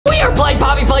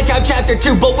Playtime Chapter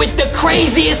 2, but with the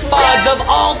craziest mods of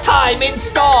all time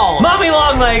installed. Mommy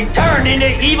Longlegs turned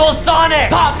into evil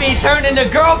Sonic. Poppy turned into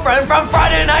girlfriend from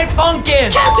Friday Night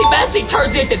Funkin'. Cassie Messy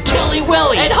turns into Killy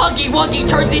Willy. And Huggy Wuggy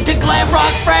turns into Glam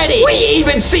Rock Freddy. We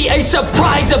even see a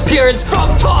surprise appearance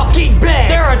from Talking Ben.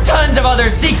 There are tons of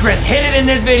other secrets hidden in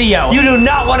this video. You do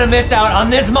not want to miss out on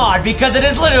this mod because it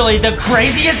is literally the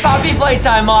craziest Poppy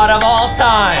Playtime mod of all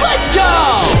time. Let's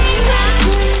go!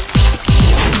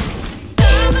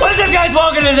 What's up, guys?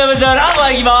 Welcome to this episode. I'm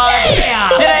LankyBox. Yeah!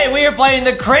 Today we are playing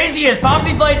the craziest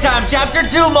Poppy Playtime Chapter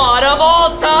 2 mod of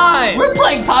all time. We're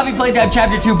playing Poppy Playtime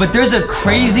Chapter 2, but there's a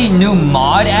crazy new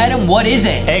mod, Adam. What is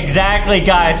it? Exactly,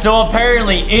 guys. So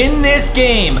apparently in this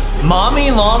game, Mommy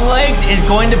Longlegs is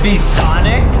going to be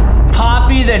Sonic.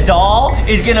 Poppy the doll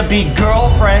is gonna be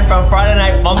girlfriend from Friday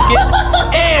Night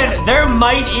Funkin'. And there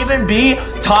might even be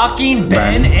Talking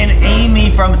Ben and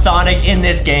Amy from Sonic in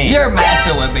this game. You're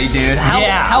messing with me, dude.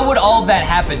 How would all of that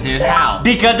happen, dude? How?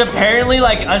 Because apparently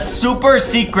like a super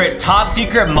secret, top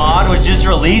secret mod was just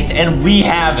released and we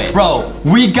have it. Bro,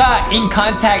 we got in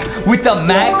contact with the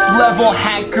max level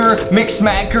hacker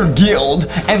Mixmacker guild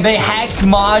and they hacked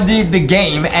modded the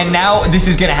game and now this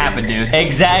is gonna happen, dude.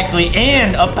 Exactly,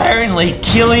 and apparently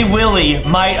Killy Willy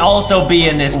might also be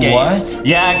in this game. What?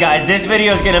 Yeah, guys, this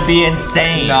video is gonna be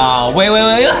insane. No, wait.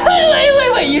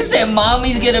 You said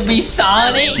Mommy's gonna be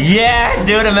Sonic? Yeah,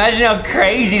 dude, imagine how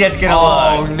crazy that's gonna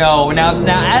look. Oh, no.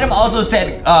 Now, Adam also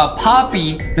said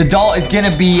Poppy, the doll, is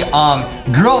gonna be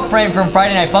girlfriend from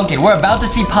Friday Night Funkin'. We're about to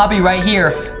see Poppy right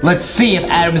here. Let's see if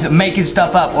Adam's making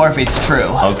stuff up or if it's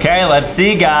true. Okay, let's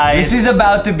see, guys. This is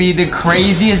about to be the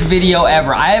craziest video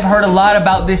ever. I have heard a lot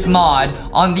about this mod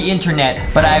on the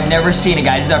internet, but I have never seen it,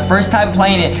 guys. This is our first time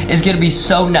playing it. It's gonna be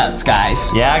so nuts,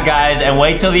 guys. Yeah, guys, and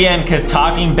wait till the end, because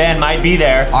Talking Ben might be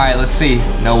there. All right, let's see.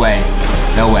 No way.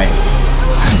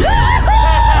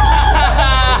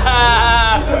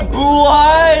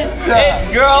 What?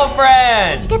 It's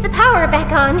girlfriend. Get the power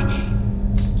back on.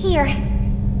 Here.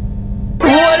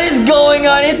 What is going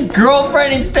on? It's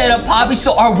girlfriend instead of Poppy.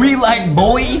 So are we like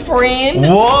boyfriend?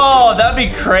 Whoa, that'd be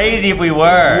crazy if we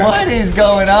were. What is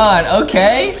going on?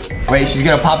 Okay. Wait, she's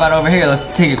gonna pop out over here.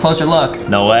 Let's take a closer look.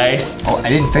 No way. Oh, I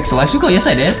didn't fix electrical? Yes,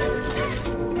 I did.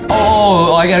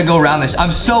 Oh, I gotta go around this.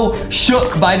 I'm so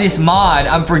shook by this mod,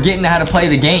 I'm forgetting how to play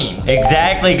the game.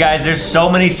 Exactly, guys. There's so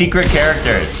many secret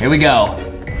characters. Here we go.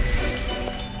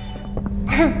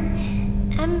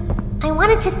 I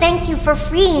wanted to thank you for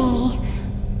freeing me.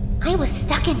 I was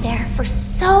stuck in there for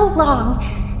so long.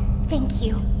 Thank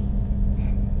you.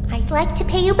 I'd like to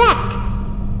pay you back.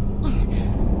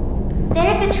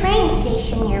 There's a train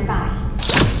station nearby.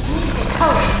 It needs a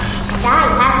code, and I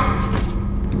have it.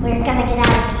 We're gonna get out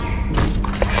of here.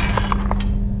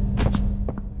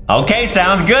 Okay,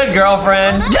 sounds good,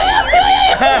 girlfriend.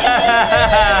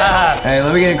 Hey,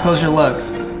 let me get a closer look.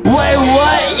 Wait,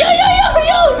 what? Yo!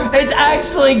 It's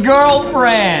actually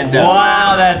girlfriend.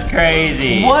 Wow, that's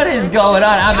crazy. What is going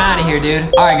on? I'm out of here,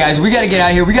 dude. All right, guys, we gotta get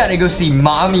out of here. We gotta go see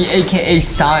Mommy, aka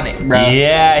Sonic, bro.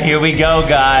 Yeah, here we go,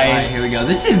 guys. All right, here we go.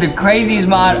 This is the craziest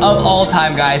mod of all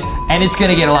time, guys, and it's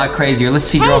gonna get a lot crazier. Let's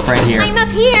see girlfriend here. I'm up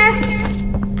here.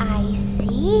 I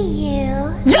see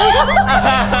you.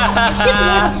 I should be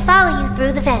able to follow you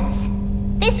through the fence.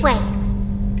 This way.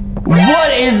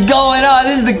 What is going on?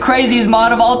 This is the craziest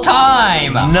mod of all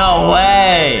time. No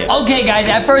way. Okay, guys,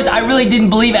 at first, I really didn't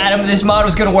believe, Adam, this mod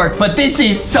was gonna work, but this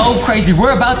is so crazy.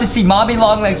 We're about to see Mommy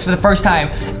Longlegs for the first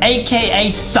time, aka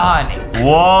Sonic.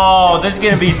 Whoa, this is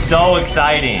gonna be so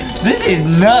exciting. This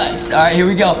is nuts. All right, here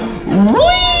we go.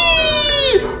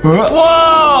 Whee! Whoa!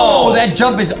 Oh, that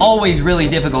jump is always really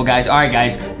difficult, guys. All right,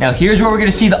 guys. Now, here's where we're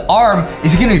gonna see the arm.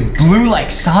 Is it gonna be blue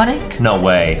like Sonic? No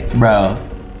way. Bro,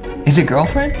 is it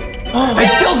girlfriend?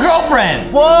 It's still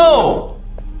girlfriend! Whoa!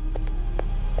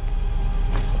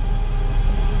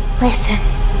 Listen,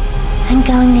 I'm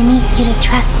going to need you to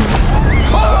trust me.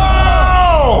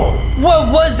 Oh! What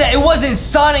was that? It wasn't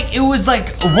Sonic, it was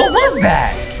like, what was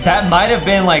that? That might have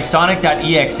been like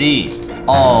Sonic.exe.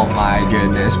 Oh my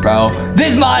goodness, bro.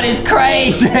 This mod is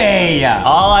crazy!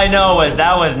 All I know is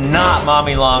that was not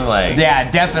Mommy Longlegs.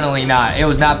 Yeah, definitely not. It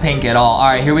was not pink at all. All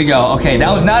right, here we go. Okay,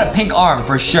 that was not a pink arm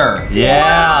for sure.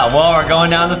 Yeah, well, we're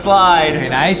going down the slide. Okay,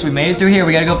 nice. We made it through here.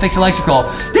 We gotta go fix electrical.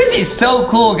 This is so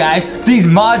cool, guys. These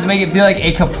mods make it feel like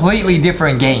a completely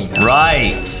different game.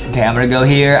 Right. Okay, I'm gonna go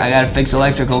here. I gotta fix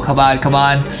electrical. Come on.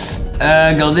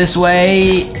 Go this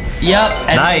way. Yep.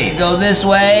 And nice. Go this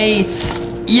way.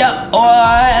 Yep.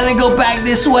 And then go back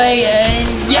this way.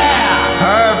 And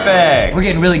yeah. Perfect. We're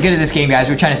getting really good at this game, guys.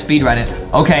 We're trying to speed run it.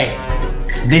 Okay.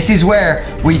 This is where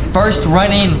we first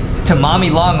run into Mommy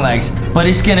Longlegs. but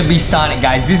it's gonna be Sonic,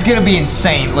 guys. This is gonna be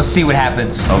insane. Let's see what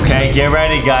happens. Okay, get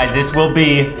ready, guys. This will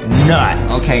be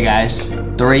nuts. Okay, guys.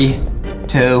 3,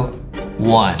 2,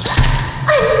 1.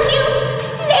 A new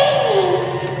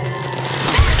playmate!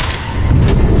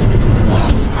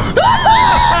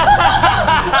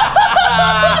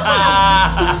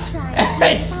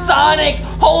 It's Sonic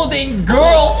holding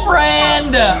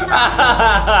girlfriend!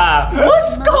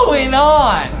 What's going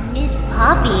on? Miss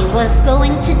Poppy was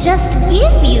going to just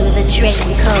give you the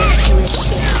train code to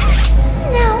escape.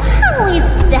 Now, how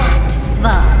is that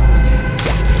fun?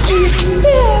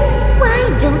 Instead,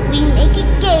 why don't we make a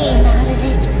game out of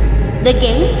it? The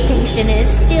game station is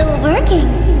still working.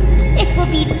 It will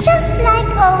be just like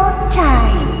old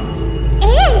times.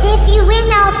 And if you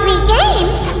win all 3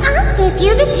 games, I'll give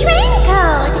you the train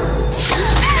code.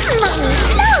 Mommy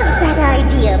loves that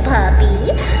idea,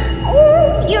 Poppy.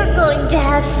 Oh, you're going to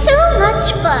have so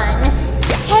much fun.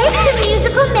 Head to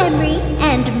musical memory,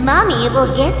 and Mommy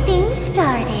will get things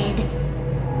started.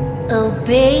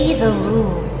 Obey the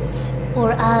rules,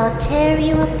 or I'll tear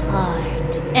you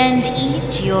apart and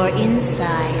eat your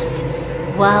insides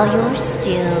while you're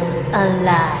still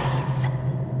alive.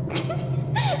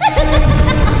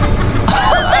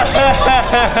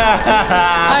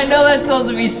 I know that's supposed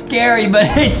to be scary, but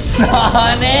it's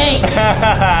Sonic.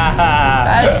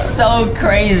 That's so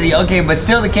crazy. Okay, but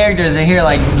still the characters are here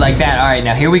like that. All right,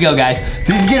 now here we go, guys.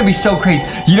 This is gonna be so crazy.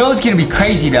 You know what's gonna be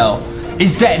crazy though?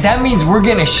 Is that means we're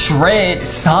gonna shred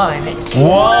Sonic.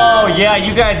 Whoa, yeah,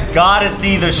 you guys gotta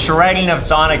see the shredding of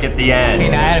Sonic at the end.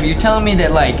 Okay, now Adam, you're telling me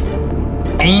that like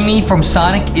Amy from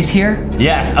Sonic is here?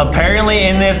 Yes, apparently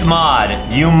in this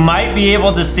mod, you might be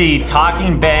able to see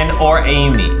Talking Ben or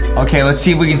Amy. Okay, let's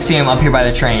see if we can see him up here by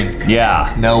the train.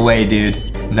 Yeah. No way, dude.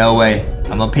 No way.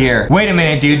 I'm up here. Wait a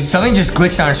minute, dude. Something just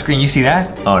glitched on our screen. You see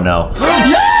that? Oh, no.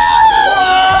 What?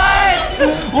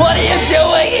 What are you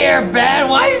doing here, Ben?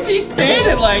 Why is he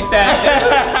standing like that?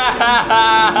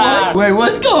 Wait,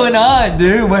 what's going on,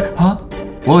 dude? What? Huh?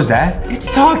 What was that? It's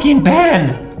Talking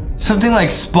Ben. Something like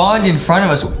spawned in front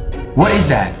of us. What is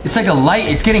that? It's like a light.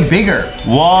 It's getting bigger.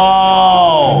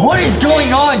 Whoa. What is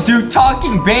going on, dude?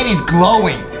 Talking Ben is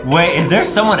glowing. Wait, is there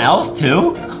someone else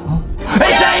too?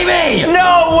 It's Amy!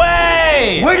 No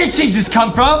way! Where did she just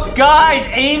come from? Guys,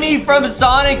 Amy from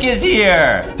Sonic is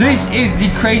here. This is the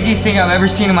craziest thing I've ever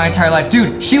seen in my entire life.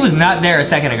 Dude, she was not there a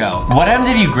second ago. What happens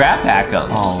if you grab pack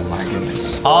them? Oh my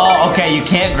goodness. Oh, okay, you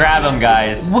can't grab them,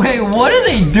 guys. Wait, what are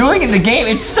they doing in the game?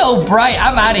 It's so bright.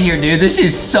 I'm out of here, dude. This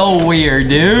is so weird,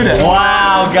 dude.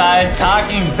 Wow, guys,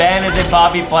 Talking Ben is at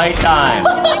Poppy Playtime.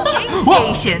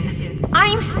 Game Station.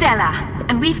 I'm Stella,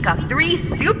 and we've got 3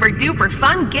 super duper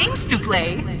fun games to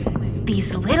play.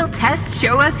 These little tests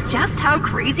show us just how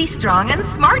crazy strong and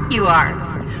smart you are.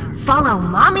 Follow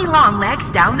Mommy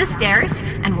Longlegs down the stairs,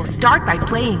 and we'll start by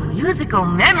playing Musical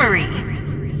Memory.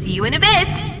 See you in a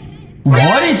bit.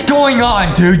 What is going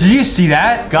on, dude? Do you see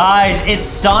that? Guys, it's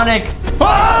Sonic.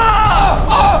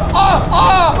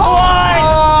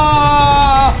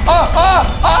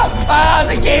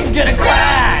 The game's gonna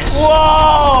crash.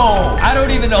 Whoa! I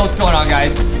don't even know what's going on,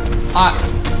 guys.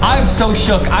 I'm so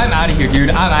shook. I'm out of here, dude.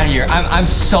 I'm out of here. I'm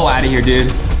so out of here,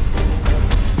 dude.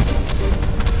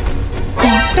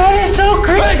 That is so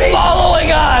creepy. It's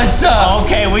following us.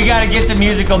 Okay, we gotta get to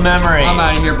Musical Memory. I'm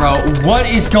out of here, bro. What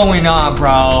is going on,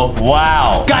 bro?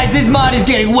 Wow. Guys, this mod is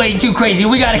getting way too crazy.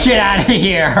 We gotta get out of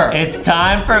here. It's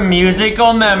time for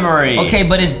Musical Memory. Okay,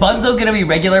 but is Bunzo gonna be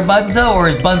regular Bunzo or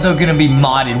is Bunzo gonna be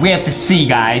modded? We have to see,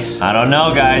 guys. I don't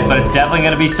know, guys, but it's definitely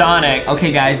gonna be Sonic.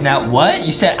 Okay, guys, now what?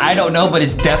 You said I don't know, but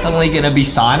it's definitely gonna be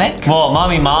Sonic? Well,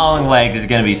 Mommy Longlegs is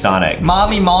gonna be Sonic.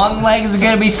 Mommy Longlegs is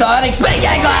gonna be Sonic? Speak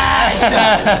English!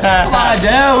 Come on,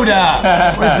 dude.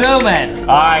 We're zooming.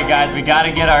 All right, guys, we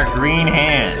gotta get our green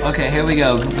hand. Okay, here we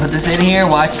go. Put this in here,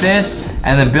 watch this,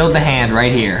 and then build the hand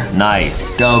right here.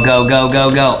 Nice. Go, go, go, go,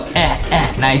 go.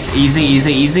 Nice, easy,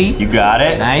 easy, easy. You got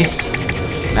it? Nice,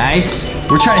 nice.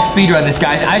 We're trying to speedrun this,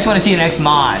 guys. I just want to see the next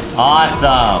mod.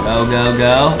 Awesome. Go, go,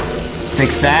 go.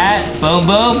 Fix that. Boom,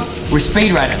 boom. We're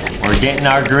speedrunning. We're getting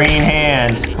our green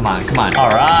hand. Come on, come on. All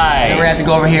right. Then we're gonna have to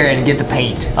go over here and get the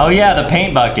paint. Oh yeah, the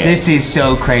paint bucket. This is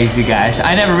so crazy, guys.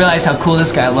 I never realized how cool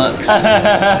this guy looks.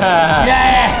 Yeah!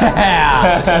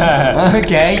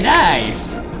 Okay,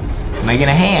 nice. Making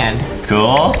a hand.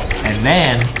 Cool. And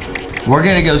then we're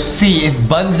gonna go see if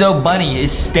Bunzo Bunny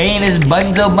is staying as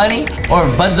Bunzo Bunny or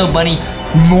if Bunzo Bunny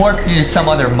morphed into some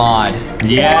other mod.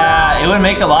 Yeah, it would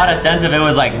make a lot of sense if it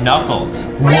was like Knuckles.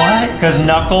 What? Because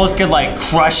Knuckles could like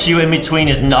crush you in between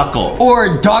his knuckles.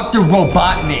 Or Dr.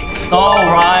 Robotnik. Oh,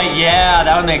 right, yeah,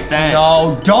 that would make sense.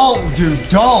 No, don't, dude,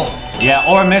 don't. Yeah,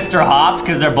 or Mr. Hops,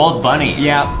 because they're both bunnies.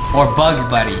 Yeah, or Bugs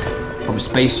Bunny from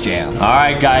Space Jam. All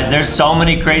right, guys, there's so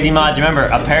many crazy mods. Remember,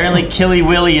 apparently Killy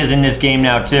Willy is in this game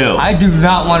now, too. I do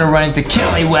not want to run into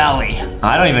Killy Willy.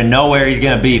 I don't even know where he's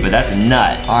going to be, but that's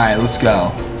nuts. All right, let's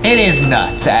go. It is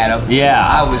nuts, Adam. Yeah.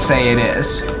 I would say it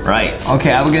is. Right.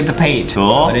 Okay, I will get the paint.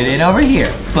 Cool. Put it in over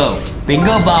here. Boom.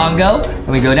 Bingo bongo. And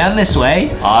we go down this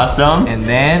way. Awesome. And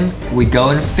then we go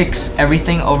and fix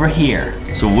everything over here.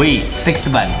 Sweet. Fix the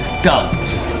button. Go.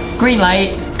 Green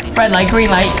light. Red light,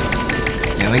 green light.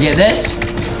 Then we get this.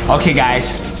 Okay, guys.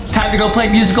 Time to go play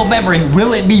musical memory.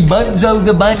 Will it be Bunzo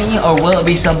the Bunny or will it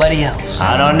be somebody else?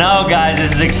 I don't know, guys.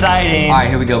 This is exciting. All right,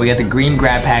 here we go. We got the green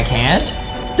grab pack hand.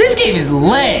 This game is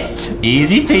lit.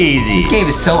 Easy peasy. This game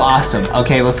is so awesome.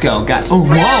 Okay, let's go. Oh,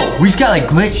 whoa. We just got like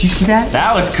glitch. You see that?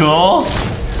 That was cool.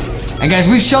 And guys,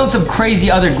 we've shown some crazy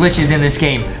other glitches in this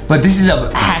game, but this is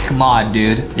a hack mod,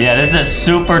 dude. Yeah, this is a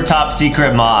super top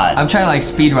secret mod. I'm trying to like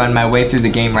speed run my way through the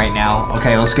game right now.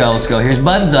 Okay, let's go, let's go. Here's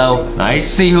Bunzo. Nice.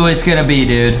 See who it's gonna be,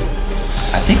 dude.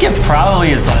 I think it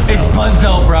probably is Bunzo. It's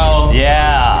Bunzo, bro.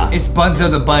 Yeah. It's Bunzo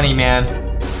the Bunny, man.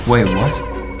 Wait, what?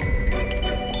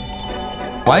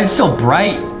 Why is it so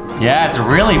bright? Yeah, it's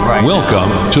really bright.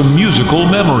 Welcome to Musical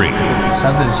Memory.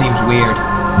 Something seems weird.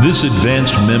 This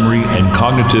advanced memory and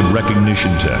cognitive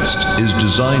recognition test is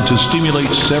designed to stimulate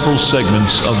several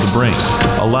segments of the brain,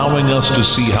 allowing us to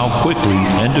see how quickly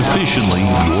and efficiently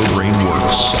your brain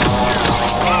works.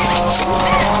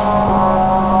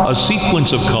 A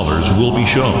sequence of colors will be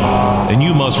shown, and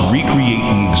you must recreate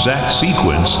the exact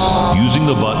sequence using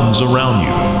the buttons around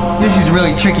you. This is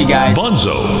really tricky, guys.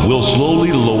 Bunzo will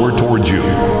slowly lower towards you.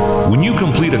 When you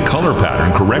complete a color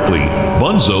pattern correctly,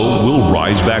 Bunzo will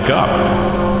rise back up.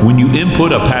 When you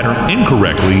input a pattern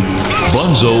incorrectly,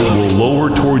 Bunzo will lower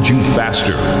towards you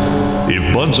faster. If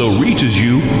Bunzo reaches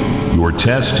you, your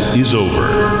test is over.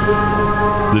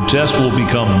 The test will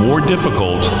become more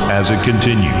difficult as it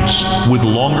continues, with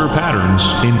longer patterns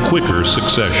in quicker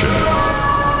succession.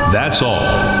 That's all.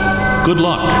 Good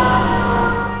luck.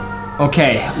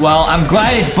 Okay, well, I'm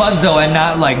glad it's Bunzo and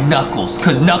not like Knuckles,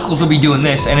 because Knuckles will be doing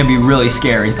this and it'd be really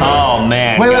scary. Oh,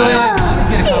 man. Wait. Isn't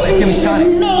It's gonna be it Sonic.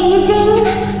 amazing?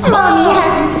 Mommy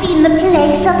hasn't seen the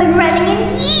place up and running in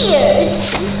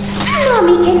years.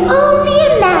 Mommy can only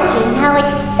imagine how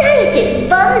excited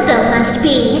Bunzo must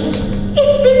be.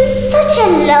 It's been such a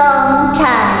long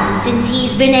time since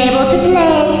he's been able to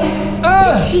play,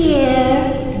 to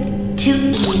cheer, to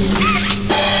eat.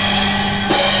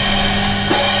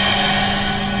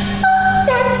 Oh,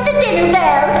 that's the dinner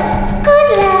bell. Good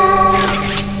luck.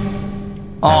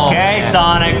 Oh, Okay, man.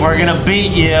 Sonic, we're gonna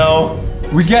beat you.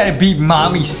 We gotta beat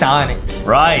Mommy Sonic.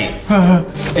 Right.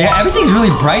 Yeah, everything's really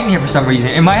bright in here for some reason.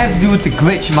 It might have to do with the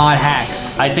glitch mod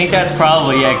hacks. I think that's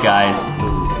probably it, guys.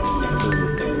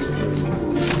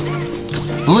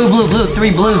 Blue, blue, blue.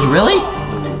 3 blues, really?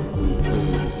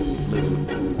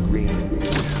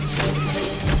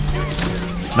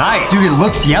 Nice. Dude, it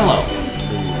looks yellow.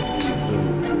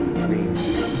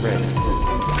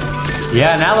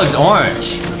 Yeah, now it looks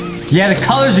orange. Yeah, the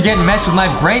colors are getting messed with.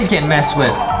 My brain's getting messed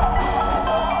with.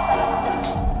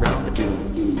 Round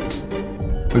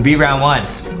 2. We beat round 1.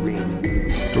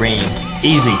 Green.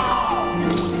 Easy.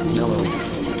 Yellow.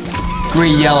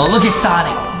 Green, yellow. Look at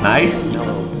Sonic. Nice.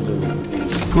 Yellow.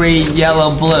 Blue. Green,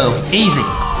 yellow, blue. Easy.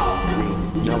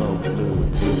 Green. Yellow. Blue.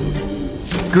 Blue.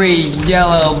 Green,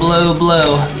 yellow, blue,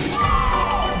 blue.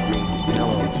 Green.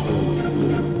 Yellow. Blue.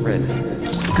 Blue. Red.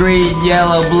 Green,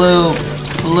 yellow, blue,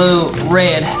 blue,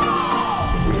 red.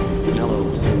 Yellow.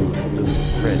 Blue. Blue.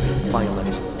 Red.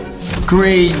 Violet.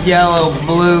 Green, yellow,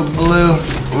 blue, blue,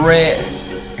 red,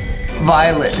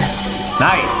 violet.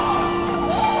 Nice.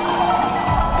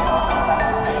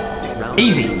 Round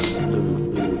Easy. 2.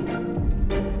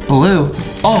 Blue.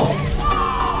 Oh,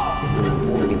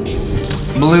 Orange.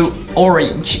 blue,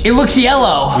 orange. It looks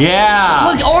yellow. Yeah.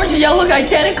 Look, orange and yellow look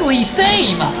identically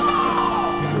same.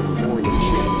 Orange.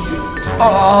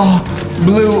 Oh,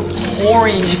 blue,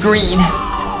 orange, green.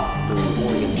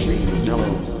 Orange. Yellow.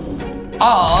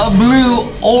 Oh, blue,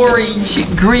 orange,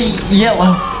 green,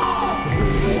 yellow.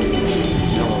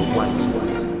 Yellow. White.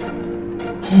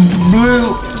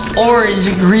 Blue, orange,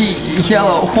 green,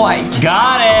 yellow, white.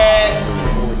 Got it.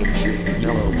 Orange.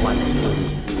 Yellow. White.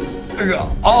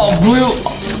 Oh, blue,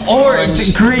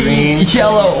 orange, green,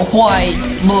 yellow, white,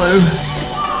 blue.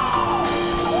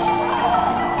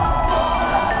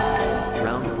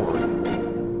 Round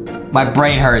 4. My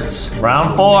brain hurts.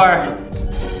 Round 4.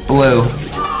 Blue.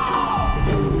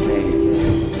 J.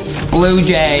 Blue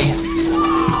Jay.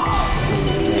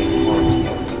 J.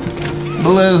 Heart.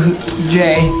 Blue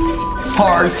Jay.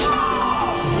 Heart.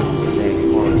 J.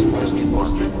 Heart.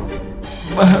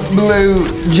 Blue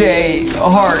J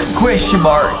heart question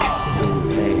mark.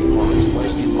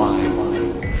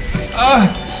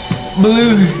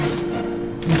 Blue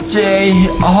J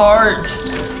heart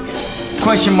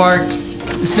question mark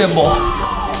symbol.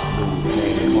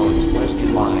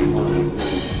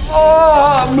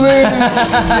 Oh, blue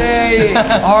J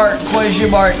heart question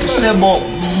mark symbol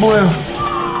blue.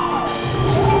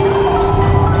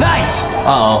 Nice.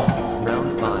 Uh-oh.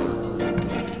 Round 5.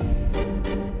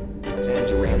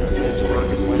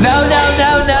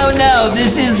 No.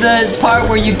 This is the part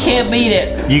where you can't beat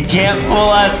it. You can't fool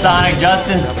us, Sonic.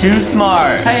 Justin's too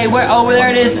smart. Hey, where? Oh, there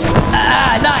it is.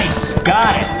 Ah, nice.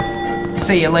 Got it.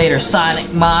 See you later,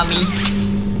 Sonic Mommy.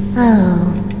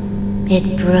 Oh,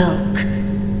 it broke.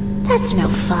 That's no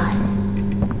fun.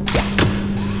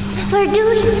 For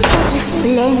doing such a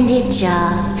splendid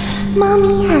job,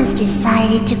 Mommy has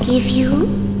decided to give you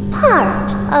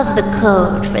part of the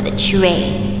code for the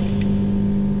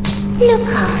train. Look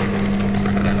up.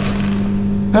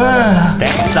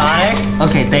 Thanks, Sonic.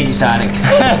 Okay, thank you, Sonic.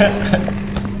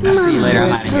 I'll see you later. I'm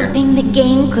Mommy out was of here. hoping the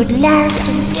game could last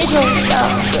a little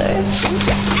longer.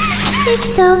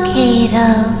 It's okay,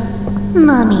 though.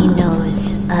 Mommy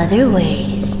knows other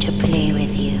ways to play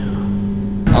with you.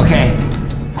 Okay.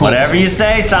 Cool. Whatever you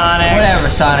say, Sonic. Whatever,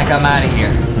 Sonic. I'm out of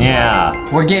here.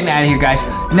 Yeah. We're getting out of here, guys.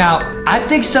 Now, I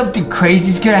think something crazy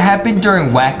is gonna happen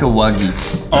during Whack-A-Wuggy.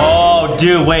 Oh,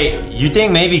 dude, wait. You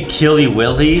think maybe Killy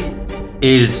Willy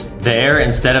is there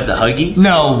instead of the Huggies?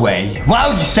 No way. Why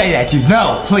would you say that, dude?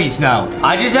 No, please, no.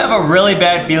 I just have a really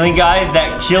bad feeling, guys,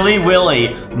 that Killy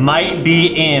Willy might be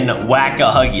in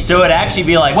Whack-A-Huggy. So it'd actually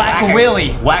be like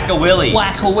Whack-A-Willy. Whack-A-Willy.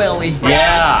 Whack-A-Willy.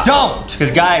 Yeah. Don't.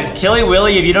 Because, guys, Killy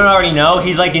Willy, if you don't already know,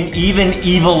 he's like an even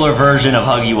eviler version of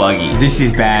Huggy Wuggy. This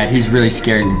is bad. He's really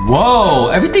scary. Whoa,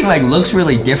 everything like looks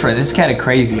really different. This is kind of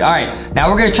crazy. All right, now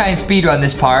we're gonna try and speedrun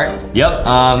this part.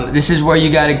 Yep. This is where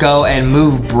you gotta go and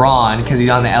move Braun because he's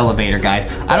on the elevator, guys.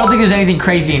 I don't think there's anything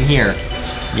crazy in here.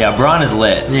 Yeah, Braun is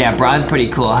lit. Yeah, Braun's pretty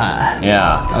cool, huh?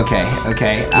 Yeah. Okay.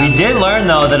 We did learn,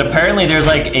 though, that apparently there's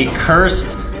like a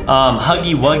cursed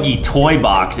Huggy Wuggy toy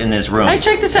box in this room. Hey,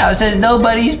 check this out. It says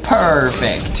nobody's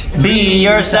perfect. Be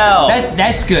yourself.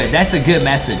 That's good. That's a good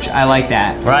message. I like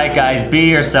that. Right, guys, be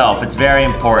yourself. It's very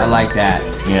important. I like that.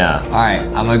 Yeah. All right,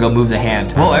 I'm gonna go move the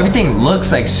hand. Whoa, everything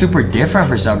looks like super different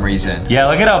for some reason. Yeah,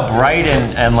 look at how bright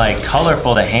and like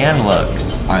colorful the hand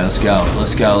looks. All right, let's go.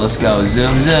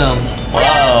 Zoom.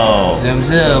 Whoa.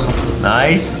 Zoom.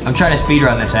 Nice. I'm trying to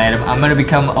speedrun this, Adam. I'm gonna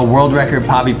become a world record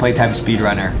Poppy Playtime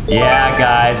speedrunner. Yeah,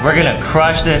 guys, we're gonna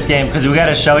crush this game because we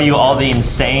gotta show you all the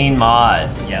insane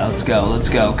mods. Yeah, let's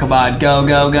go. Come on, go.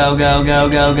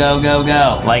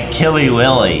 Like Killy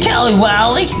Willy. Kelly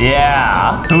Wally.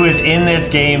 Yeah. Who is in this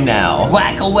game now?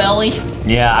 Whack-A-Willy.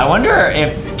 Yeah, I wonder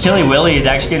if Killy Willy is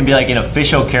actually gonna be like an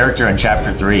official character in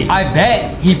Chapter 3. I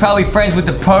bet he probably friends with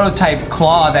the prototype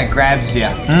claw that grabs you.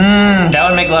 That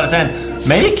would make a lot of sense.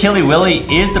 Maybe Killy Willy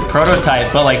is the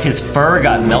prototype, but like his fur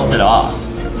got melted off.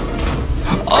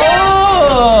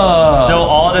 Oh! So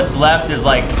all that's left is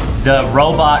like the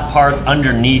robot parts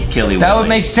underneath Killy Willy. That would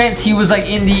make sense. He was like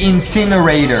in the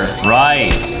incinerator.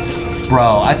 Right.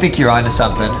 Bro, I think you're onto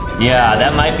something. Yeah,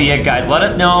 that might be it, guys. Let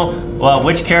us know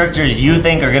which characters you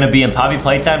think are gonna be in Poppy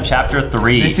Playtime Chapter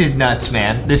 3. This is nuts,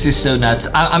 man. This is so nuts.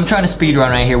 I'm trying to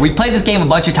speedrun right here. We played this game a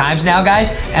bunch of times now, guys,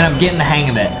 and I'm getting the hang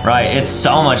of it. Right, it's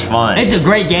so much fun. It's a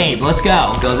great game. Let's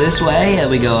go. Go this way, and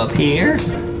we go up here.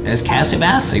 There's Cassie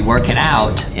Massey working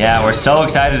out. Yeah, we're so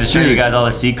excited to show you guys all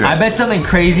the secrets. I bet something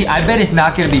crazy. I bet it's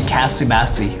not gonna be Cassie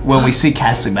Massey when we see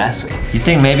Cassie Massey. You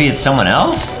think maybe it's someone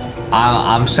else?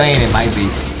 I'm saying it might be.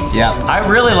 Yeah. I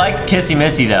really like Kissy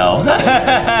Missy though.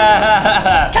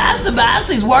 Cassie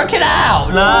Massey's working out.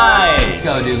 Nice. Let's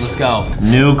go, dude. Let's go.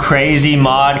 New crazy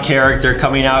mod character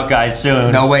coming out, guys,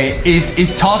 soon. No way.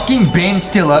 Is Talking Ben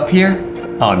still up here?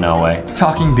 Oh, no way.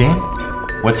 Talking Ben?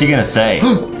 What's he gonna say?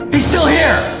 He's still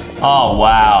here. Oh,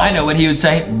 wow. I know what he would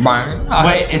say. Burn.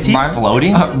 Wait, is he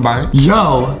floating? Burn.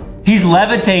 Yo. He's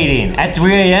levitating at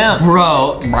 3 a.m.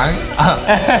 Bro. Burn.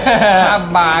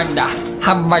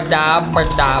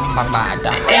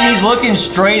 And he's looking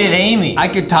straight at Amy. I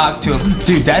could talk to him.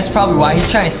 Dude, that's probably why he's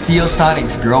trying to steal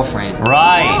Sonic's girlfriend.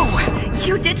 Right. Oh,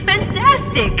 you did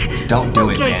fantastic. Don't do Who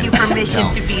it, gave man. you permission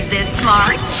to be this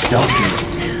smart? Don't do it.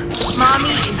 Mommy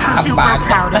is super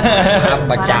proud of you,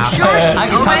 but I'm sure she's I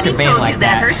can talk already to Ben told like you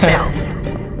that herself.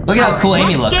 Look at how cool Amy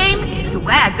Next looks. game is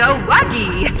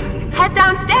Whack-A-Wuggy. Head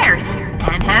downstairs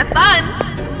and have fun.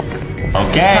 Okay.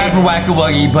 It's time for Wacka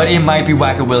Wuggy, but it might be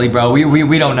Wacka Willy, bro.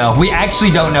 We don't know. We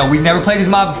actually don't know. We've never played this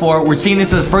mod before. We're seeing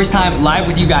this for the first time live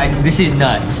with you guys. This is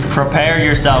nuts. Prepare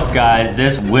yourself, guys.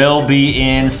 This will be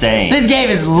insane. This game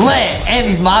is lit, and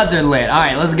these mods are lit. All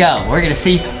right, let's go. We're gonna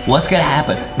see what's gonna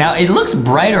happen. Now, it looks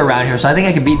brighter around here, so I think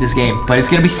I can beat this game, but it's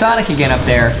gonna be Sonic again up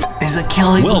there. Is it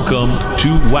killing? Welcome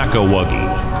to Wacka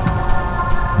Wuggy.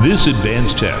 This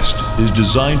advanced test is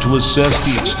designed to assess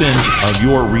the extent of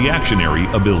your reactionary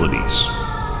abilities.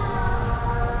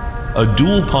 A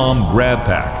dual palm grab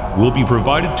pack will be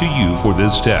provided to you for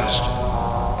this test.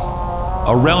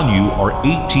 Around you are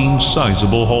 18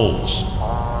 sizable holes.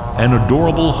 An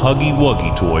adorable Huggy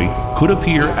Wuggy toy could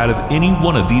appear out of any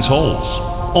one of these holes.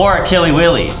 Or a Killy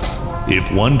Willy.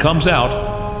 If one comes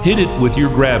out, hit it with your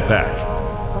grab pack.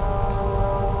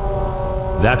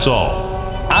 That's all.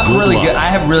 I'm really good. I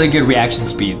have really good reaction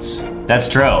speeds. That's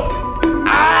true.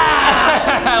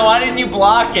 Ah! Why didn't you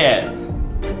block it?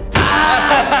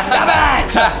 Stop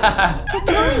it! The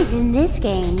toys in this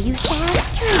game used to have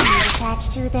strings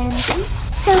attached to them,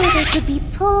 so they could be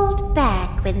pulled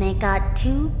back when they got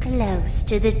too close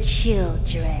to the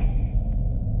children.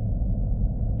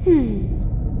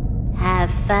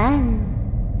 Have fun.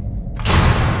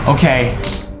 Okay.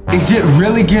 Is it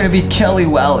really gonna be Kelly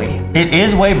Welly? It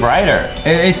is way brighter.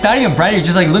 It's not even brighter, it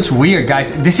just like looks weird,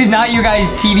 guys. This is not your guys'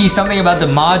 TV. Something about the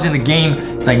mods in the game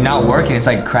is like not working. It's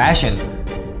like crashing.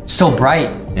 It's so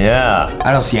bright. Yeah.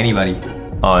 I don't see anybody.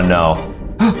 Oh no.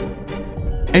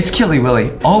 It's Kelly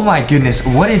Willy. Oh my goodness,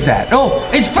 what is that? Oh,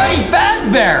 it's Freddy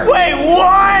Fazbear! Wait,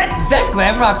 what? Is that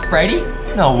Glamrock Freddy?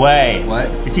 No way. What?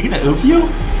 Is he gonna oof you?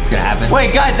 It's gonna happen.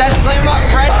 Wait, guys, that's Glamrock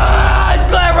Freddy. Ah,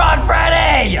 it's Glamrock Freddy!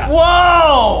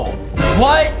 Whoa!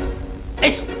 What?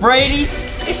 It's Freddy's?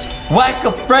 It's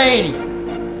Wacka Freddy.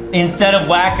 Instead of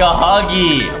Wacka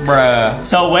Huggy. Bruh.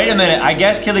 So wait a minute, I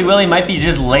guess Killy Willy might be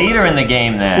just later in the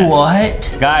game then. What?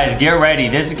 Guys, get ready.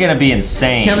 This is gonna be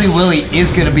insane. Kelly Willy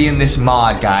is gonna be in this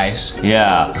mod, guys.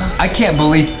 Yeah. I can't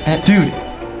believe, dude.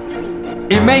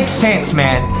 It makes sense,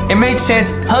 man. It makes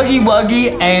sense. Huggy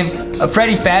Wuggy and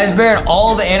Freddy Fazbear and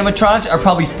all the animatronics are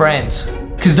probably friends.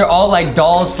 Because they're all like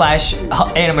dolls slash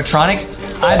animatronics.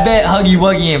 I bet Huggy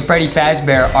Wuggy and Freddy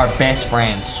Fazbear are best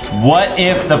friends. What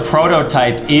if the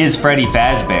prototype is Freddy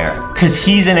Fazbear? Because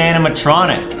he's an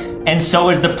animatronic. And so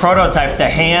is the prototype, the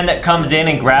hand that comes in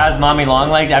and grabs Mommy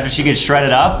Longlegs after she gets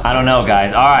shredded up? I don't know,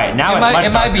 guys. All right, now it's much darker.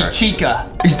 It might be Chica.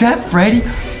 Is that Freddy?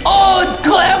 Oh, it's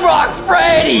Glamrock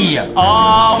Freddy!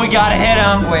 Oh, we gotta hit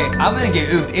him. Wait, I'm gonna get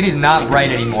oofed. It is not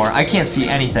bright anymore. I can't see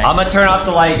anything. I'm gonna turn off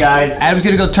the light, guys. Adam's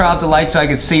gonna go turn off the light so I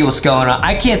can see what's going on.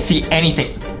 I can't see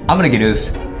anything. I'm gonna get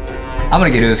oofed. I'm gonna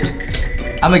get oofed.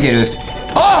 I'm gonna get oofed.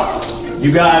 Oh!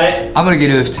 You got it. I'm gonna get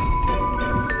oofed.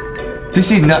 This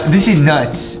is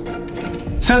nuts.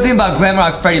 Something about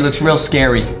Glamrock Freddy looks real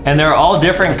scary. And they're all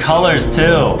different colors,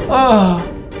 too. Oh.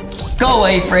 Go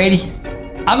away, Freddy.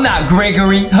 I'm not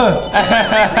Gregory.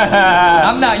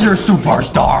 I'm not your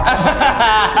superstar.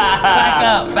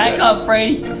 Back up,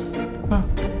 Freddy.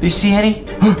 You see any?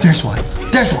 There's one.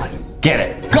 There's one. Get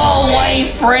it. Go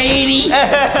away, Freddy.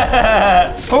 Oh,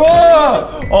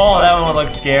 that one would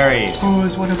look scary. Oh,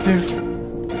 there's one up there.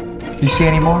 You see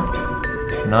any more?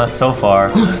 Not so far.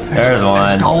 There's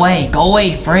one. Go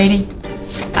away, Freddy.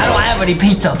 I don't have any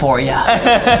pizza for you.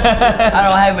 I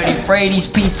don't have any Freddy's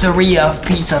Pizzeria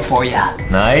pizza for you.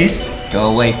 Nice. Go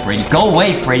away, Freddy. Go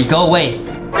away, Freddy. Go away.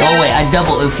 Go away. I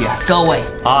double oof you. Go away.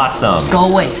 Awesome. Go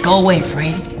away,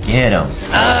 Freddy. Get him.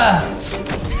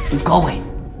 Go away.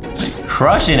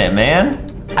 Crushing it, man.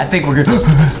 I think we're good.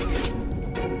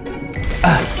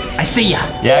 I see ya.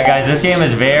 Yeah, guys, this game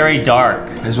is very dark.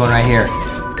 There's one right here.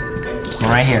 One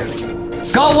right here.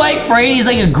 Go away, Freddy. He's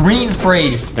like a green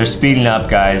Freddy. They're speeding up,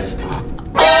 guys.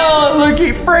 Oh, look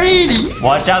at Freddy.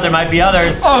 Watch out, there might be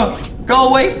others. Oh, go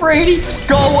away, Freddy.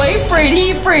 Go away,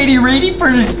 Freddy. Freddy, ready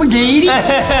for the spaghetti?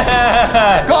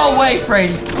 Go away,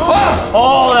 Freddy.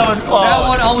 Oh, that was close. That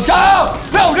one almost. Oh,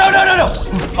 no.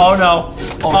 Oh, no.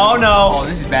 Oh, no. Oh,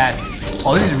 this is bad.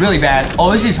 Oh, this is really bad.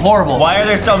 Oh, this is horrible. Why are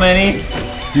there so many?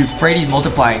 Dude, Freddy's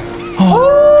multiplying.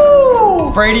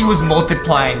 Woo! Freddy was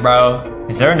multiplying, bro.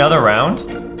 Is there another round?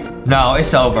 No,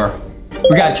 it's over.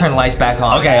 We gotta turn the lights back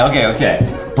on. Okay.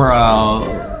 Bro.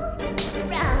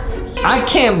 I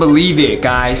can't believe it,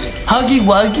 guys. Huggy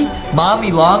Wuggy,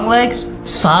 Mommy Longlegs,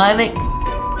 Sonic,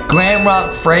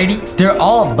 Glamrock Freddy, they're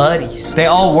all buddies. They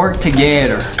all work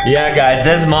together. Yeah, guys,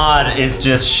 this mod is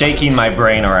just shaking my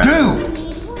brain around. Dude,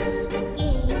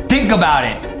 think about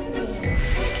it.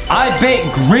 I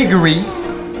bet Gregory,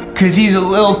 because he's a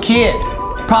little kid,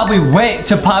 probably went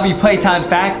to Poppy Playtime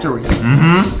Factory.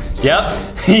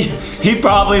 Yep. He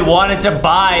probably wanted to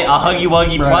buy a Huggy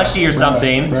Wuggy plushie or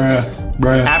something.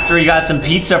 After he got some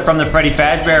pizza from the Freddy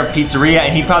Fazbear Pizzeria,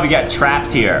 and he probably got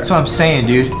trapped here. That's what I'm saying,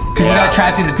 dude. Because he got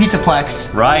trapped in the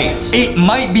Pizzaplex. Right. It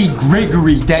might be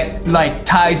Gregory that, like,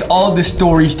 ties all the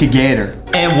stories together.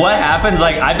 And what happens,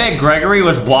 like, I bet Gregory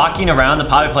was walking around the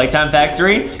Poppy Playtime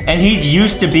factory, and he's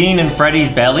used to being in Freddy's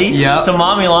belly. Yeah. So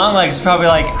Mommy Longlegs is probably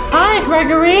like, "Hi,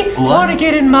 Gregory. Want to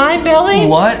get in my belly?"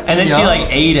 What? And then she, like,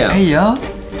 ate him. Hey, yo.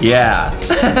 Yeah.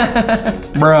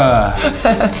 Bruh.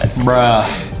 Bruh.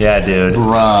 Yeah, dude.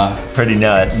 Bruh. Pretty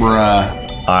nuts. Bruh. All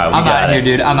right, we I'm got out of it. here,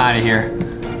 dude. I'm out of here.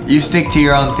 You stick to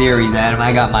your own theories, Adam.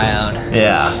 I got my own.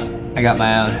 Yeah. I got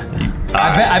my own.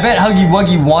 I bet Huggy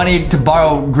Wuggy wanted to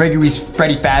borrow Gregory's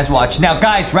Freddy Fazwatch. Now,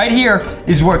 guys, right here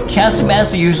is where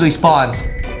Casabassi usually spawns.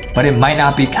 But it might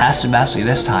not be Casabassi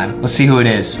this time. Let's see who it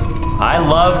is. I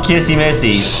love Kissy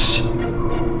Missy. Shh.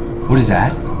 What is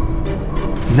that?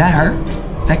 Is that her?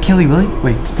 Is that Killy Willy?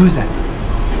 Wait, who's that?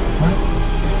 What?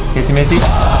 Kissy Missy? Oh!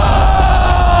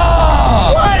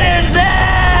 What is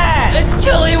that? It's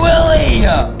Killy Willy!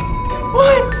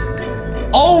 What?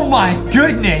 Oh my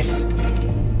goodness!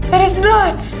 That is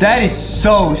nuts. That is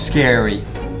so scary.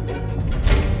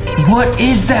 What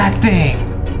is that thing?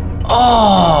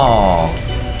 Oh.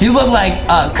 He looked like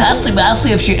Casabassi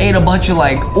if she ate a bunch of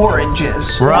like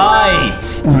oranges. Right.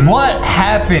 What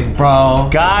happened, bro?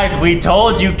 Guys, we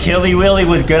told you Killy Willy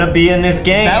was gonna be in this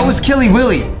game. That was Killy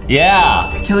Willy.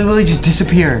 Yeah. Killy Willy just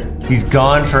disappeared. He's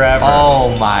gone forever.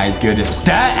 Oh my goodness.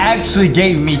 That actually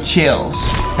gave me chills.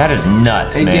 That is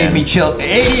nuts, It man. gave me chills.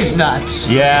 It is nuts.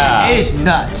 Yeah. It is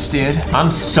nuts, dude.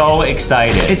 I'm so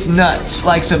excited. It's nuts,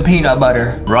 like some peanut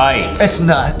butter. Right. It's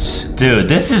nuts. Dude,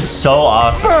 this is so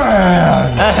awesome.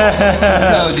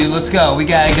 So, dude, let's go. We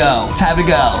gotta go. Time to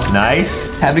go.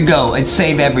 Nice. Time to go and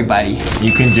save everybody.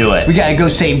 You can do it. We gotta go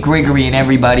save Gregory and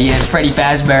everybody, and Freddy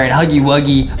Fazbear and Huggy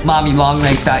Wuggy,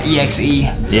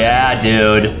 MommyLonglegs.exe. Yeah,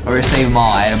 dude. We're gonna save them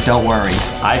all, Adam. Don't worry.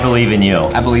 I believe in you.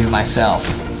 I believe in myself.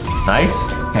 Nice.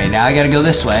 Okay, now I gotta go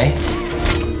this way.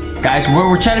 Guys,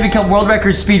 we're trying to become world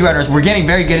record speedrunners. We're getting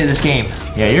very good at this game.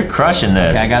 Yeah, you're crushing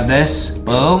this. Okay, I got this.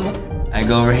 Boom. I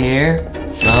go over here.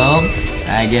 Boom.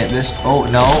 I get this. Oh,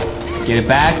 no. Get it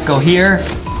back. Go here.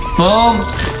 Boom.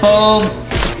 Boom.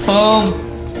 Boom.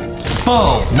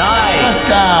 Boom. Nice. Let's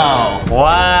go.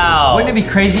 Wow. Wouldn't it be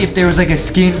crazy if there was like a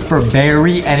skin for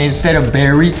Barry, and instead of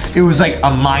Barry, it was like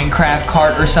a Minecraft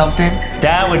cart or something?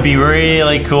 That would be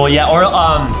really cool. Yeah, or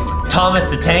Thomas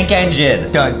the Tank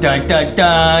Engine. Dun, dun, dun,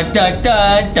 dun, dun,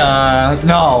 dun, dun.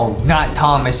 No, not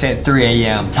Thomas at 3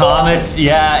 a.m. Thomas,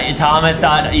 yeah,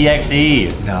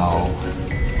 Thomas.exe. No.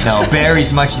 No,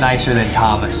 Barry's much nicer than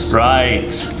Thomas. Right.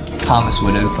 Thomas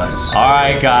would oof us. All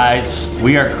right, guys.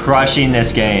 We are crushing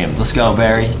this game. Let's go,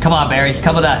 Barry. Come on, Barry.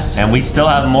 Come with us. And we still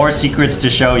have more secrets to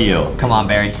show you. Come on,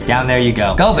 Barry. Down there you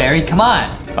go. Go, Barry. Come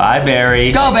on. Bye,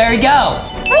 Barry. Go, Barry. Go.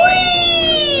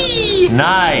 Whee!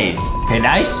 Nice. Okay,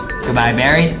 nice. Goodbye,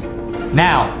 Barry.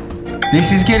 Now,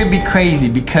 this is gonna be crazy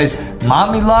because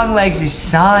Mommy Longlegs is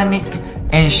Sonic,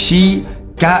 and she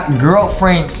got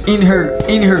girlfriend in her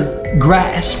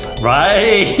grasp.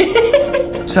 Right.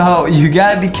 So you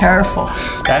gotta be careful.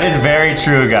 That is very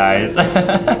true, guys.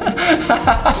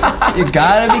 You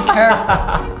gotta be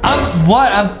careful.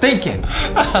 I'm thinking.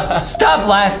 Stop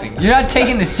laughing. You're not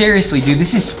taking this seriously, dude.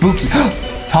 This is spooky.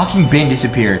 Talking Ben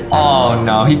disappeared. Oh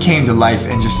no, he came to life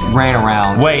and just ran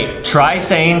around. Wait, try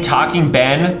saying Talking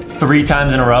Ben 3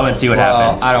 times in a row and see what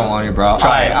happens. I don't want to, bro.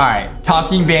 Try it. All right.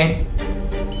 Talking Ben.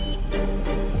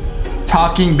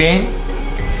 Talking Ben.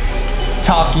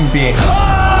 Talking Ben.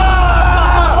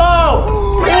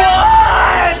 Oh!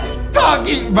 What?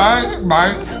 Talking Ben.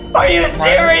 Are you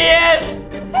serious?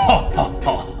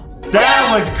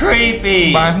 That was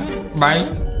creepy.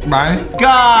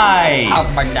 Guys,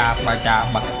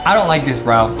 I don't like this,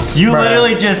 bro. you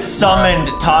literally just summoned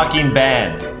Talking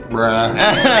Ben. Bruh.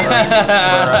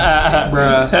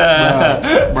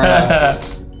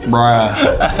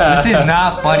 Bruh. This is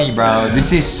not funny, bro.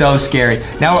 This is so scary.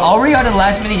 Now, we're already on the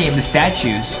last minigame, the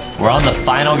statues. We're on the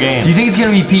final game. Do you think it's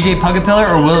gonna be PJ Pugapillar,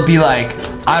 or will it be like,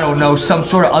 I don't know, some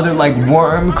sort of other like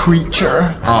worm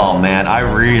creature? Oh man, I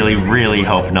really, really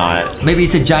hope not. Maybe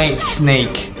it's a giant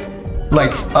snake.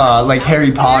 Like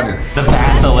Harry Potter. The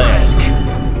basilisk.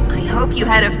 I hope you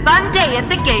had a fun day at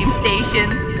the game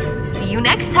station. See you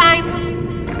next time.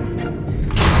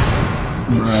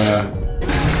 Bruh.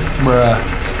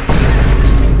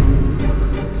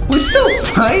 Was so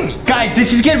funny. Guys,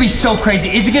 this is gonna be so crazy.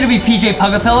 Is it gonna be PJ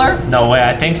Pugapillar? No way,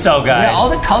 I think so, guys. Yeah, all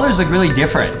the colors look really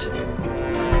different.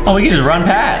 Oh, we can just run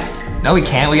past. No, we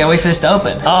can't. We gotta wait for this to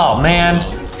open. Oh man.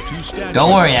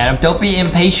 Don't worry, Adam. Don't be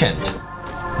impatient.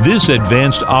 This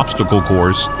advanced obstacle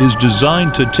course is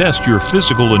designed to test your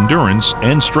physical endurance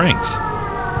and strength.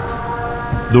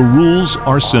 The rules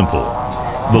are simple.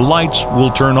 The lights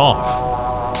will turn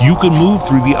off. You can move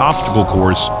through the obstacle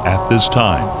course at this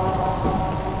time.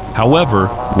 However,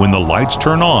 when the lights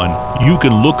turn on, you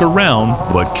can look around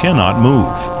but cannot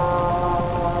move.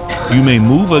 You may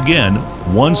move again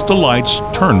once the lights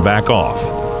turn back off.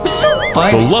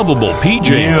 The lovable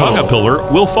PJ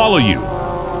Pugapillar will follow you.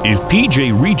 If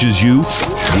PJ reaches you,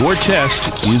 your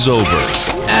test is over.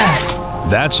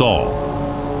 That's all.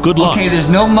 Good luck. Okay, there's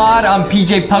no mod on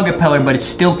PJ Pugapillar, but it's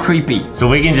still creepy. So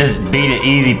we can just beat it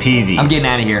easy peasy. I'm getting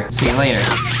out of here. See you later.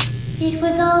 It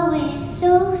was always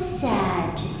so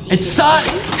sad to see. It's Sonic!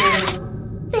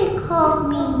 They called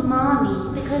me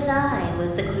Mommy because I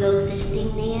was the closest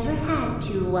thing they ever had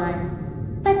to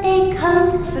one. But they'd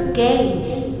come for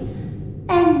games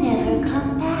and never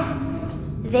come back.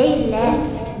 They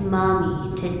left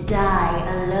Mommy to die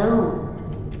alone.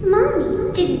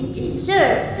 Mommy didn't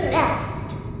deserve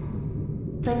that.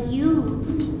 But you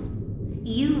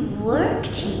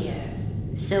worked here.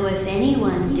 So if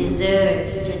anyone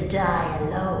deserves to die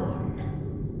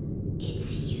alone,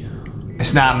 it's you.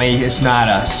 It's not me. It's not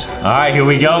us. All right, here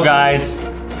we go, guys.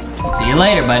 See you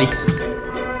later, buddy.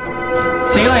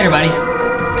 See you later, buddy.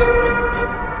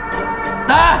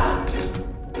 Ah!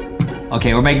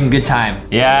 Okay, we're making good time.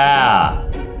 Yeah.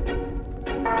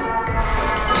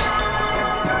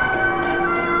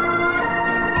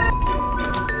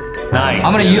 Nice.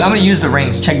 I'm gonna use the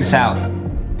rings. Check this out.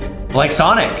 Like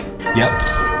Sonic. Yep.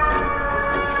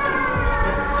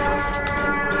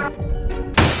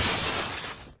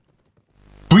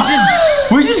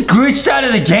 We just glitched out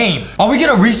of the game. Are we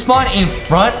gonna respawn in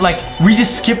front? Like, we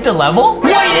just skipped a level?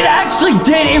 Wait, it actually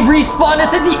did. It respawned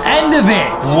us at the end of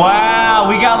it. Wow,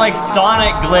 we got like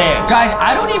Sonic glitch. Guys,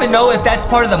 I don't even know if that's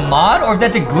part of the mod or if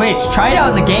that's a glitch. Try it out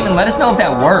in the game and let us know if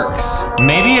that works.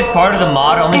 Maybe it's part of the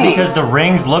mod only because the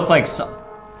rings look like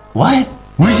What?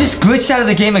 We just glitched out of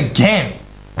the game again.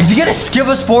 Is he gonna skip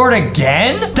us forward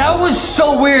again? That was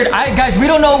so weird. Guys, we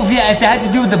don't know if that had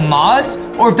to do with the mods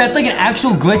or if that's like an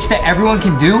actual glitch that everyone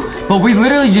can do, but we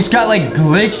literally just got like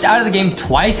glitched out of the game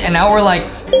twice and now we're like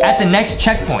at the next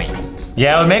checkpoint.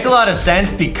 Yeah, it would make a lot of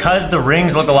sense because the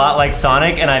rings look a lot like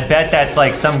Sonic and I bet that's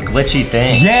like some glitchy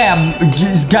thing. Yeah, you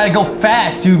just gotta go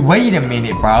fast, dude. Wait a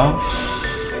minute, bro.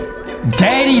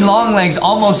 Daddy Longlegs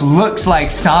almost looks like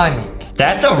Sonic.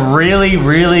 That's a really,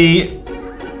 really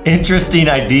interesting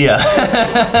idea.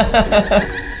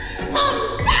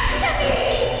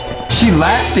 She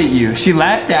laughed at you. She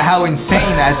laughed at how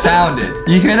insane that sounded.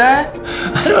 You hear that?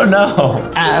 I don't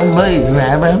know.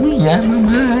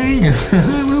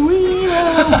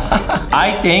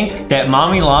 I think that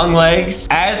Mommy Longlegs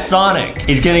as Sonic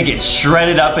is gonna get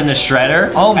shredded up in the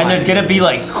shredder. Oh my. And there's gonna be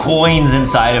like coins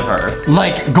inside of her.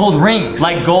 Like gold rings.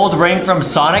 Like gold ring from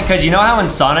Sonic, because you know how in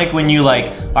Sonic when you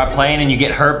like are playing and you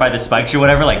get hurt by the spikes or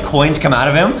whatever, like coins come out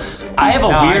of him? I have a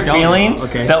weird feeling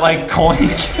that like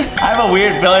coins, I have a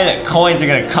weird feeling that coins are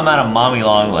gonna come out of Mommy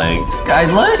Longlegs. Guys,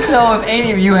 let us know if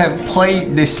any of you have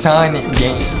played the Sonic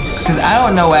games. Because I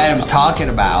don't know what Adam's talking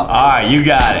about. All right, you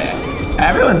got it.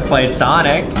 Everyone's played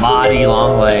Sonic. Mommy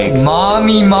Longlegs. Mod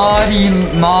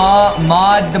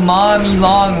the Mommy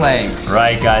Longlegs.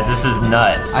 Right, guys, this is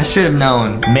nuts. I should have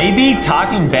known. Maybe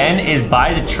Talking Ben is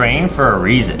by the train for a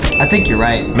reason. I think you're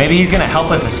right. Maybe he's gonna help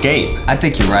us escape. I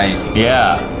think you're right.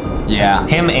 Yeah. Yeah.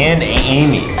 Him and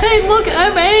Amy. Hey, look, I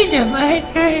made him.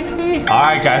 All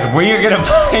right, guys, we are gonna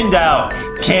find out.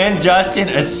 Can Justin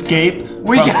escape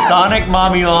from Sonic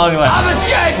Mommy Longlegs? I'm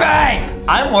escaping!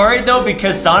 I'm worried though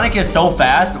because Sonic is so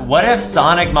fast. What if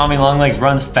Sonic Mommy Longlegs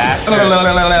runs faster than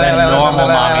normal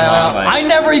Mommy Longlegs? I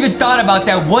never even thought about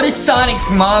that. What does Sonic's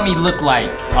mommy look like?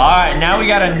 All right, now we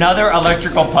got another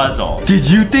electrical puzzle. Did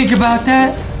you think about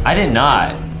that? I did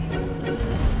not.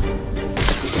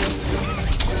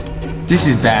 This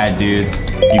is bad, dude.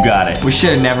 You got it. We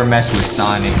should have never messed with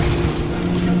Sonic.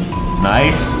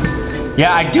 Nice.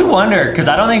 Yeah, I do wonder, because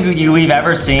I don't think we've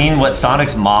ever seen what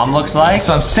Sonic's mom looks like. That's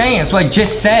what I'm saying. That's what I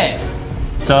just said.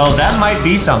 So that might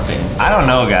be something. I don't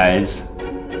know, guys.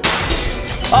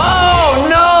 Oh,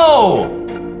 no!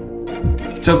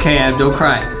 It's okay, Adam. Don't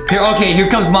cry. Here, okay, here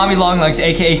comes Mommy Longlegs,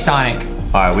 a.k.a. Sonic.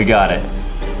 All right, we got it.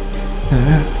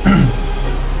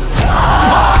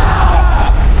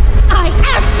 I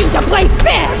asked you to play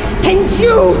fair, and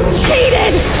you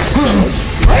cheated!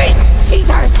 Great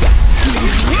cheaters!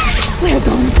 We're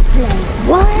going to play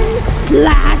one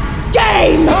last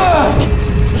game!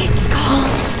 It's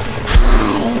called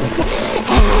Hide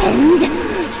and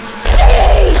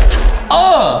Seek!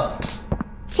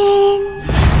 Jay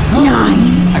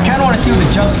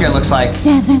it looks like.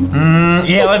 7.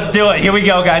 Yeah, let's do it. Here we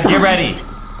go, guys. Get ready.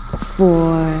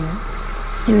 4,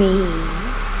 3,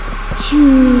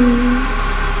 2.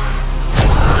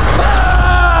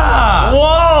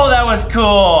 Whoa, that was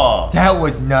cool. That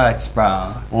was nuts,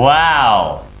 bro.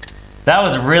 Wow. That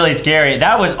was really scary.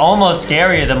 That was almost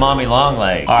scarier than Mommy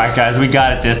Longlegs. All right, guys, we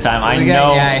got it this time. We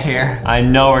gotta get out of here. I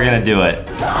know we're gonna do it.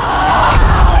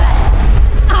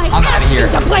 I'm outta here.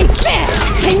 To play fair,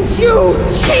 and you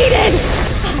cheated.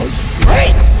 I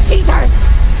hate cheaters.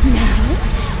 Now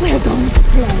we're going to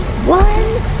play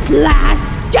one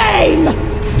last game.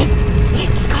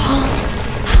 It's called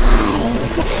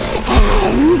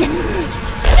hide and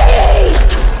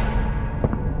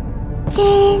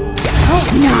seek.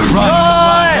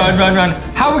 Run.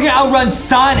 How are we gonna outrun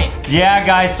Sonic? Yeah,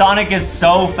 guys, Sonic is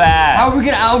so fast. How are we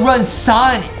gonna outrun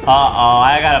Sonic? Uh-oh,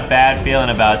 I got a bad feeling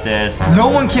about this. No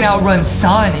one can outrun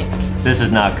Sonic. This is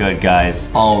not good, guys.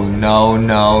 Oh, no.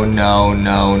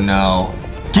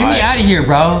 Get me out of here,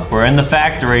 bro. We're in the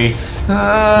factory.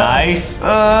 Nice.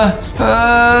 Gotta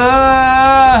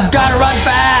run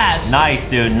fast. Nice,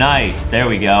 dude, nice. There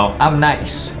we go. I'm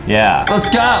nice. Yeah. Let's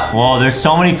go. Whoa, there's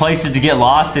so many places to get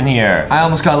lost in here. I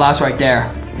almost got lost right there.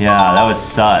 Yeah, that was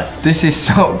sus. This is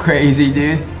so crazy,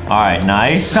 dude. All right,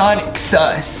 nice. Sonic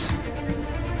sus.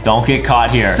 Don't get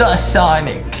caught here. Sus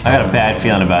Sonic. I got a bad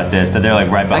feeling about this, that they're like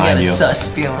right behind you. I got a sus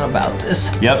feeling about this.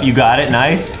 Yep, you got it,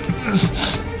 nice.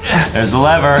 There's the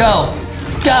lever. Go.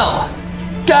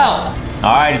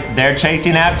 All right, they're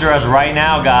chasing after us right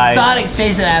now, guys. Sonic's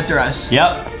chasing after us.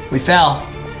 Yep. We fell.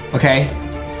 Okay.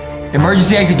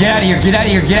 Emergency exit, get out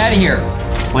of here.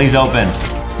 Please open.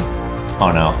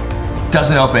 Oh no.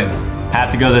 Doesn't open.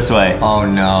 Have to go this way. Oh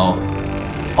no.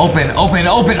 Open,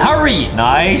 hurry!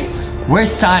 Nice.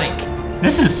 Where's Sonic?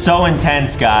 This is so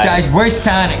intense, guys. Guys, where's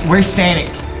Sonic?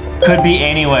 Could be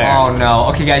anywhere. Oh no.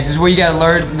 Okay, guys, this is where you gotta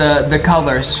learn the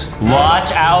colors.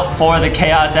 Watch out for the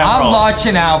Chaos Emerald. I'm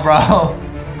launching out, bro.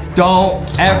 Don't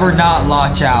ever not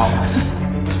launch out.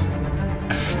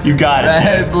 You got it.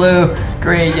 Red, blue,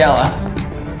 green, yellow.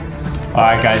 All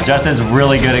right, guys, Justin's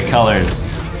really good at colors.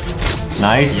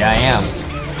 Nice. Yeah,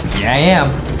 I am.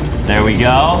 There we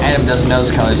go. Adam doesn't know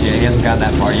his colors yet. He hasn't gotten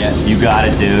that far yet. You got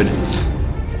it, dude.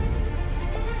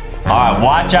 All right,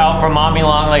 watch out for Mommy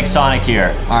Longlegs Sonic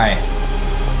here. All right.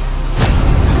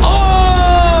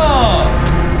 Oh!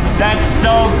 That's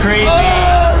so creepy.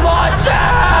 Oh, launch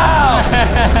out!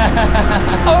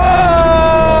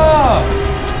 Oh!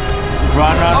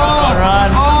 Run.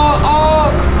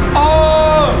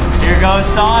 Oh! Here goes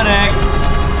Sonic.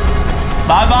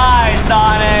 Bye-bye,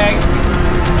 Sonic.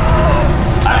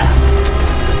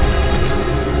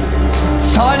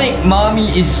 Sonic Mommy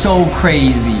is so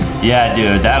crazy. Yeah,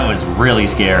 dude, that was really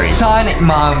scary. Sonic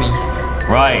Mommy.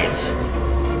 Right.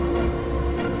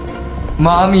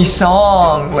 Mommy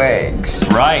song legs.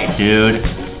 Right, dude.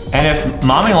 And if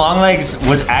Mommy Longlegs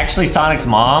was actually Sonic's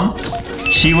mom,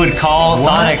 she would call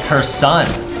Sonic her son.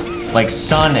 Like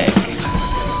Sonic.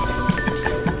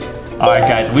 All right,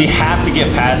 guys, we have to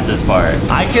get past this part.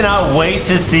 I cannot wait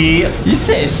to see. You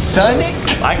say Sonic?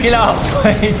 I cannot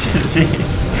wait to see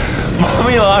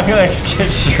Mommy Longlegs get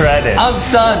shredded. I'm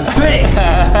son.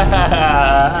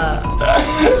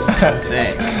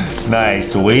 Thick.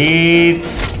 Nice, sweet.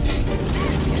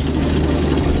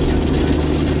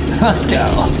 Let's go.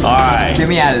 All right. Get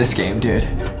me out of this game, dude.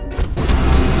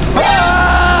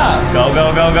 Ah! Go. What do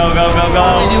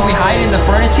we do? We hide in the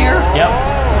furnace here? Yep.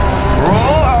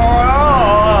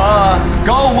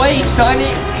 Go away,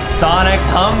 Sonic. Sonic's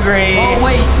hungry. Go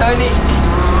away, Sonic.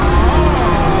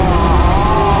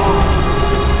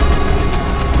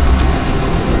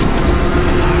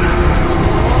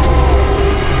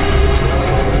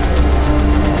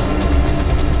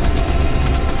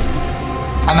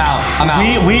 I'm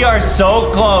out. We are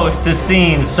so close to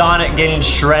seeing Sonic getting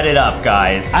shredded up,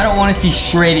 guys. I don't want to see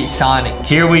shredded Sonic.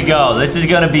 Here we go. This is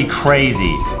gonna be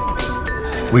crazy.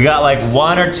 We got like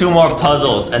 1 or 2 more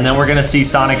puzzles, and then we're gonna see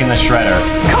Sonic in the shredder.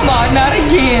 Come on, not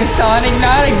again, Sonic.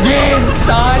 Not again,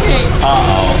 Sonic.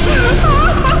 Uh-oh.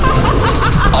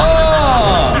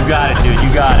 Oh. You got it, dude. You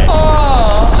got it.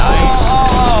 Oh. Nice.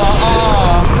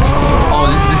 Oh,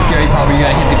 this is the scary part where you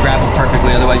gotta hit the grapple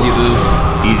perfectly, otherwise you oof.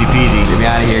 Easy peasy. Get me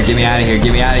out of here.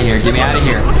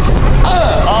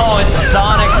 Oh, it's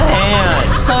Sonic's hand.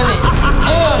 Sonic.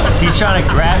 He's trying to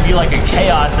grab you like a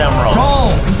Chaos Emerald.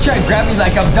 Don't. You try to grab me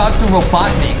like I'm Dr.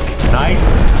 Robotnik. Nice.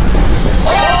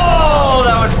 Oh,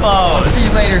 that was close. See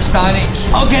you later, Sonic.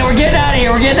 Okay, we're getting out of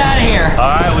here.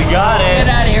 All right, we got it.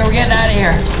 We're getting out of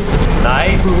here.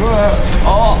 Nice.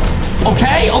 Oh.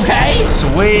 Okay, okay.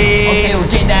 Sweet. Okay,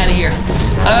 we're getting out of here.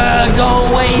 Go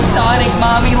away, Sonic,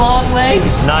 mommy long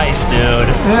legs. Nice, dude.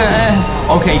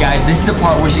 Okay, guys, this is the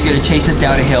part where she's gonna chase us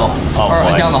down a hill. Oh, or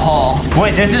boy. down the hall.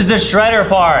 Wait, this is the shredder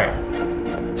part.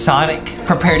 Sonic,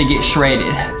 prepare to get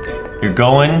shredded. You're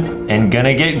going and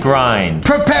gonna get grind.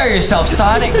 Prepare yourself,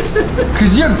 Sonic,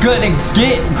 because you're gonna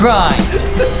get grind.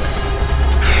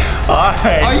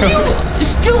 Alright. Are you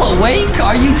still awake?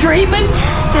 Are you dreaming?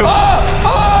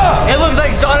 Oh! It looks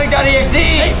like Sonic.exe.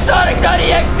 It's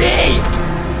Sonic.exe!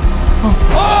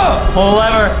 Oh! Pull the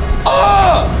lever.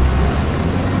 Oh!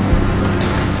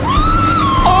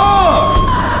 Oh!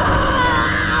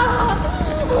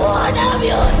 What have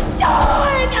you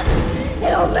done?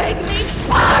 You make me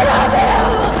part of him!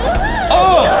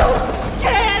 Oh! You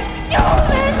can't do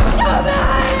this to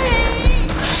me!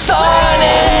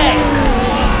 Sonic!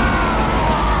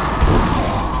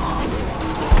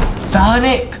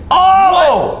 Sonic?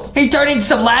 Oh! He turned into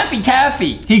some Laffy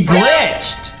Taffy. He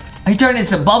glitched. He turned into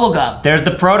some bubblegum. There's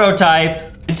the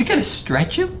prototype. Is it gonna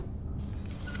stretch him?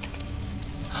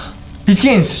 He's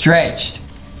getting stretched.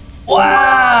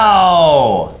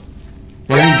 Wow.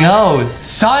 There he goes.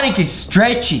 Sonic is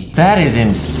stretchy. That is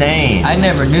insane. I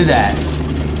never knew that.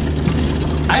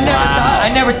 I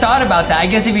never thought about that. I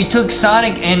guess if you took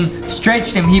Sonic and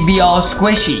stretched him, he'd be all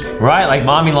squishy. Right, like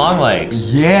Mommy Longlegs.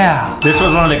 Yeah. This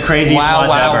was one of the craziest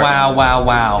ones ever.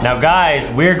 Wow. Now guys,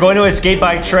 we're going to escape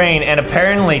by train and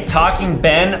apparently Talking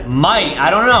Ben might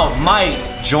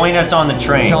join us on the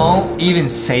train. Don't even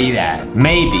say that.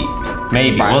 Maybe,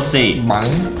 we'll see.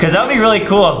 Brian? Because that would be really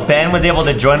cool if Ben was able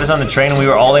to join us on the train and we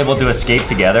were all able to escape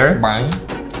together. Brian?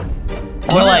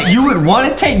 Or like, You would want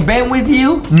to take Ben with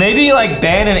you? maybe like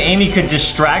Ben and Amy could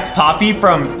distract Poppy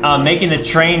from making the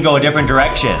train go a different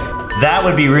direction. That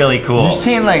would be really cool. You're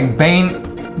saying like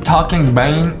Talking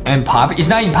Bane and Poppy? It's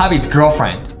not even Poppy, it's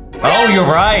girlfriend. Oh, you're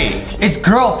right. It's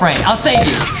girlfriend. I'll save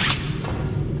you.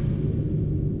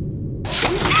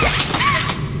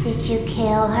 Did you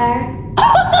kill her?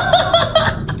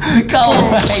 Go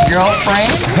away,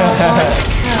 girlfriend.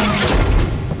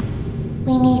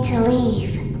 We need to leave.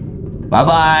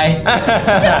 Bye-bye.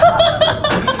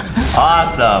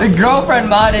 Awesome. The girlfriend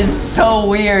mod is so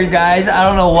weird, guys. I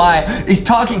don't know why. He's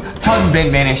Talking Ben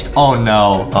vanished. Oh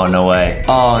no. Oh, no way.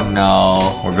 Oh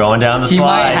no. We're going down the He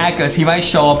slide. might hack us. He might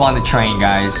show up on the train,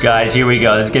 guys. Guys, here we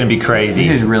go. This is gonna be crazy.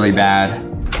 This is really bad.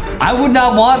 I would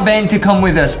not want Ben to come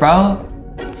with us, bro.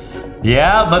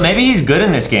 Yeah, but maybe he's good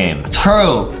in this game.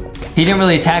 True. He didn't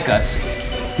really attack us.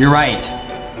 You're right.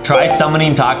 Try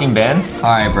summoning Talking Ben. All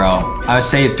right, bro. I would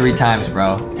say it 3 times,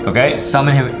 bro. Okay.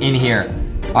 Summon him in here.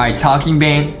 All right, Talking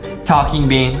Bane, Talking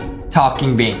Bane,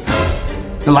 Talking Bane.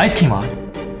 The lights came on.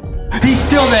 He's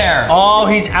still there. Oh,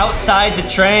 he's outside the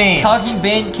train. Talking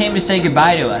Bane came to say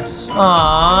goodbye to us.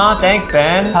 Aw, thanks,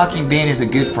 Ben. Talking Bane is a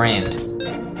good friend.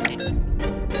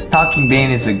 Talking Bane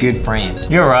is a good friend.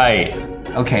 You're right.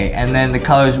 Okay, and then the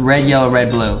colors red, yellow, red,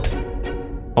 blue.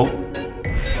 Oh,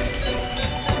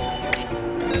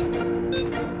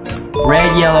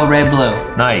 Red, yellow, red, blue.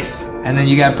 nice. And then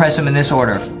you gotta press them in this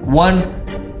order.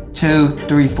 1, 2,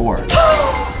 3, 4.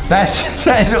 That's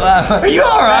what Are you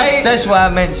all right? That's what I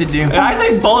meant to do. I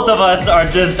think both of us are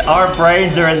just, our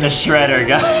brains are in the shredder,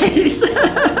 guys.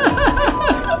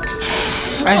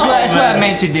 That's what I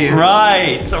meant to do.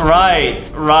 Right.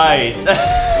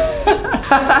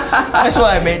 That's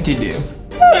what I meant to do.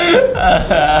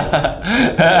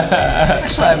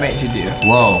 That's what I meant to do.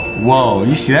 Whoa.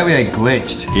 You see that? We like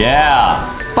glitched.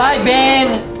 Yeah. Bye,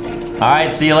 Ben. All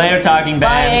right, see you later, Talking Ben.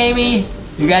 Bye, Amy.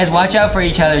 You guys watch out for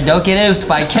each other. Don't get oofed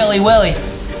by Kelly Willy,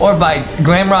 or by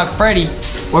Glamrock Freddy,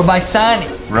 or by Sonic.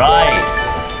 Right.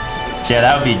 Yeah,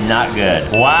 that would be not good.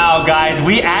 Wow, guys,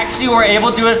 we actually were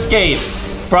able to escape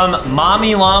from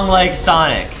Mommy Longlegs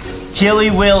Sonic, Killy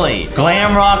Willy,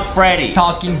 Glamrock Freddy,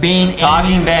 Talking Bean,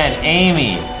 Talking Ben,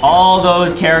 Amy, all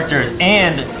those characters,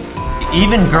 and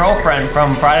even Girlfriend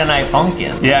from Friday Night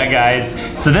Funkin'. Yeah, guys.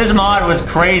 So this mod was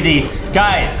crazy.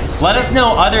 Guys, let us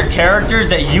know other characters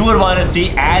that you would want to see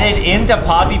added into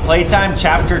Poppy Playtime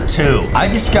Chapter 2. I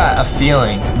just got a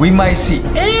feeling we might see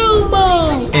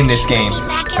Elmo in this game.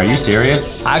 Are you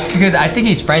serious? Because I think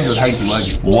he's friends with Huggy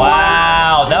Wuggy.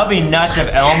 Wow, that would be nuts if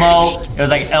Elmo, it was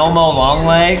like Elmo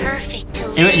Longlegs.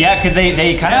 Yeah, because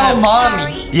they kind of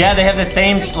Mommy. Yeah, they have the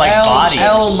same like body.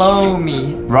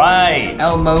 Elmo-me. Right.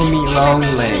 Elmo-me long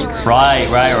legs. Right.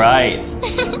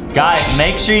 Guys,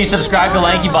 make sure you subscribe to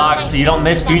LankyBox so you don't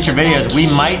miss future videos. We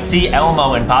might see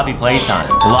Elmo in Poppy Playtime.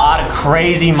 A lot of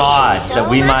crazy mods that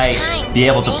we might be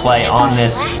able to play on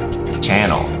this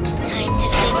channel. Time to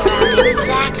figure out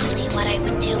exactly what thought I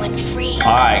would do and free.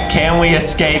 All right, can we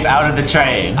escape out of the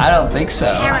train? I don't think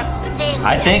so.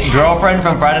 I think girlfriend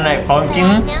from Friday Night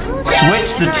Funkin'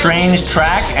 switched the train's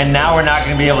track, and now we're not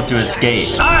gonna be able to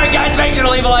escape. All right, guys, make sure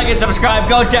to leave a like and subscribe.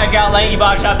 Go check out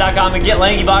LankyBoxShop.com and get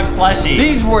LankyBox plushies.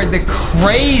 These were the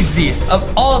craziest of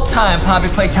all time Poppy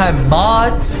Playtime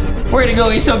mods. We're gonna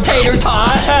go eat some tater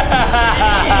tots.